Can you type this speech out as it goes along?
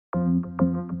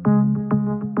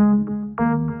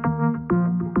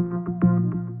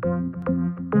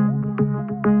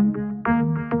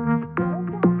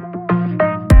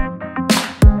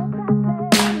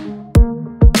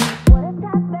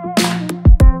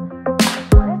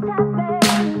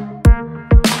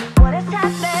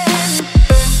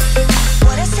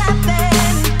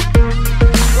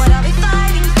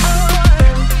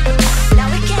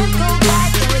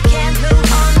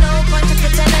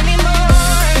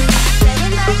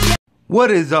What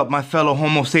is up, my fellow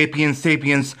Homo sapiens,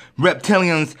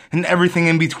 reptilians, and everything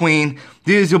in between?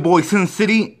 This is your boy Sin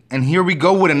City, and here we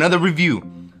go with another review.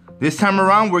 This time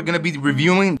around, we're gonna be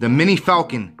reviewing the Mini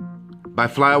Falcon by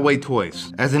Flyaway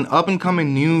Toys. As an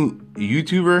up-and-coming new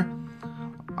YouTuber,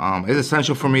 it's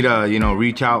essential for me to,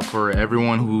 reach out for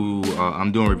everyone who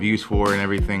I'm doing reviews for and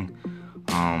everything.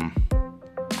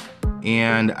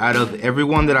 And out of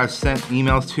everyone that I've sent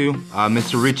emails to,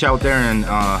 Mr. Rich out there and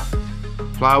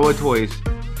Flyaway Toys,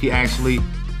 he actually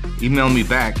emailed me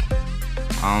back,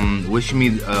 wishing me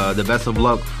the best of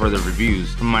luck for the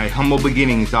reviews. From my humble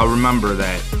beginnings, I'll remember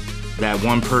that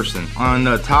one person. On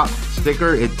the top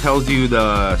sticker, it tells you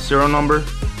the serial number.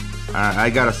 I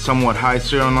got a somewhat high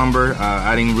serial number.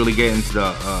 I didn't really get into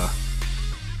the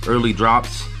early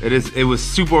drops. It was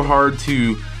super hard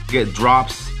to get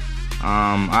drops.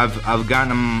 I've gotten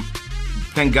them,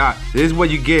 thank God. This is what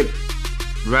you get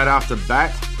right off the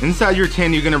bat. Inside your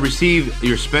tin, you're gonna receive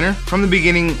your spinner. From the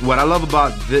beginning, what I love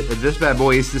about this bad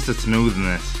boy is just the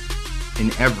smoothness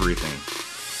in everything.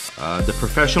 The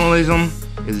professionalism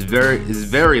is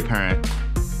very apparent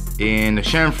in the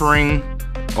chamfering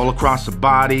all across the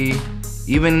body,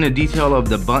 even the detail of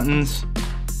the buttons.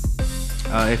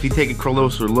 If you take a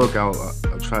closer look, I'll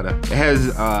try to. It has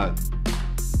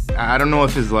I don't know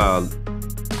if it's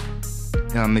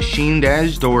machined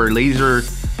edged or laser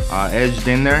edged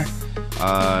in there.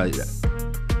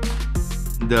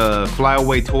 The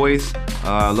Flyaway Toys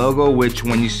logo, which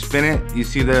when you spin it, you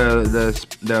see the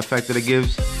effect that it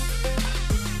gives.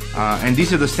 And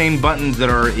these are the same buttons that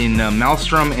are in the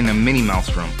Maelstrom and the Mini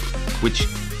Maelstrom, which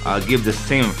give the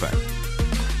same effect.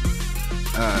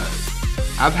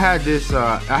 I had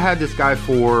this guy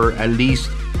for at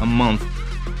least a month,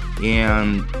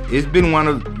 and it's been one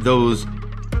of those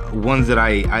ones that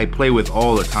I play with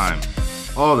all the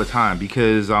time,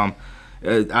 because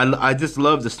I just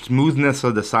love the smoothness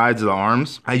of the sides of the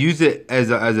arms. I use it as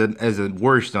a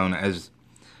word stone,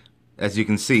 as you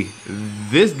can see.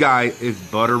 This guy is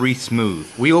buttery smooth.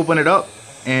 We open it up,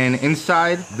 and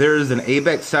inside there's an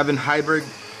ABEX 7 hybrid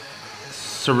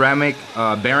ceramic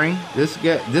bearing. This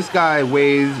guy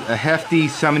weighs a hefty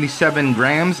 77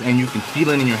 grams, and you can feel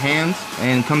it in your hands,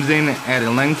 and comes in at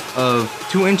a length of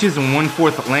 2 inches and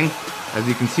 1/4 length. As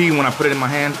you can see, when I put it in my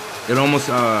hand, it almost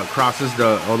crosses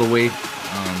all the way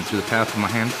to the path of my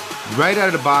hand. Right out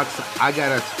of the box, I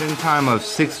got a spin time of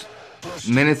 6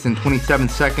 minutes and 27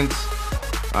 seconds,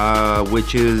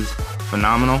 which is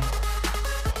phenomenal.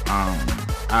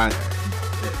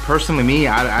 Personally,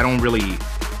 I don't really,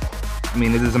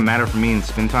 it doesn't matter for me in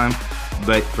spin time,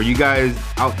 but for you guys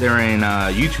out there in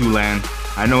YouTube land,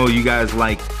 I know you guys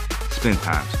like spin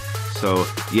times. So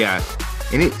yeah,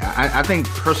 I think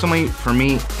personally for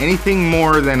me, anything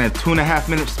more than a 2.5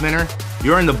 minute spinner,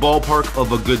 you're in the ballpark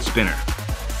of a good spinner.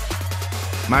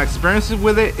 My experiences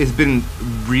with it has been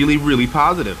really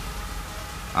positive.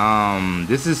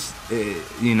 This is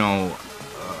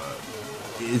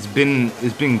it's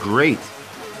been great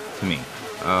to me.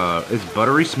 It's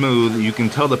buttery smooth. You can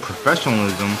tell the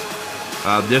professionalism.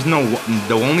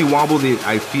 The only wobble that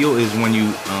I feel is when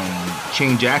you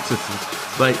change axes,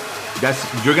 but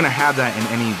you're gonna have that in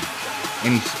any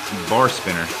bar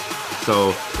spinner.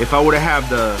 So if I were to have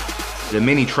the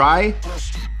Mini Tri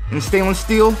in stainless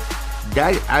steel,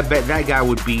 I bet that guy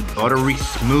would be buttery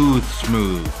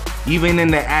smooth, even in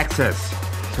the access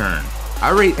turn. I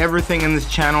rate everything in this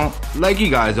channel, like you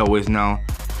guys always know,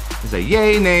 is a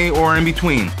yay, nay, or in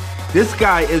between. This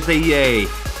guy is a yay.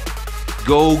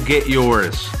 Go get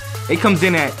yours. It comes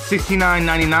in at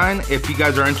 $69.99 if you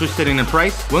guys are interested in the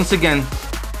price. Once again,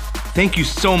 thank you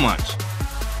so much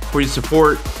for your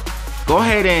support. Go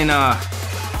ahead and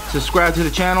subscribe to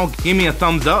the channel. Give me a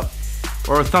thumbs up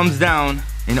or a thumbs down,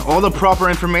 and all the proper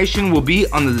information will be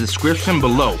on the description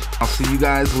below. I'll see you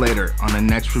guys later on the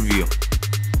next review.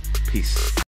 Peace.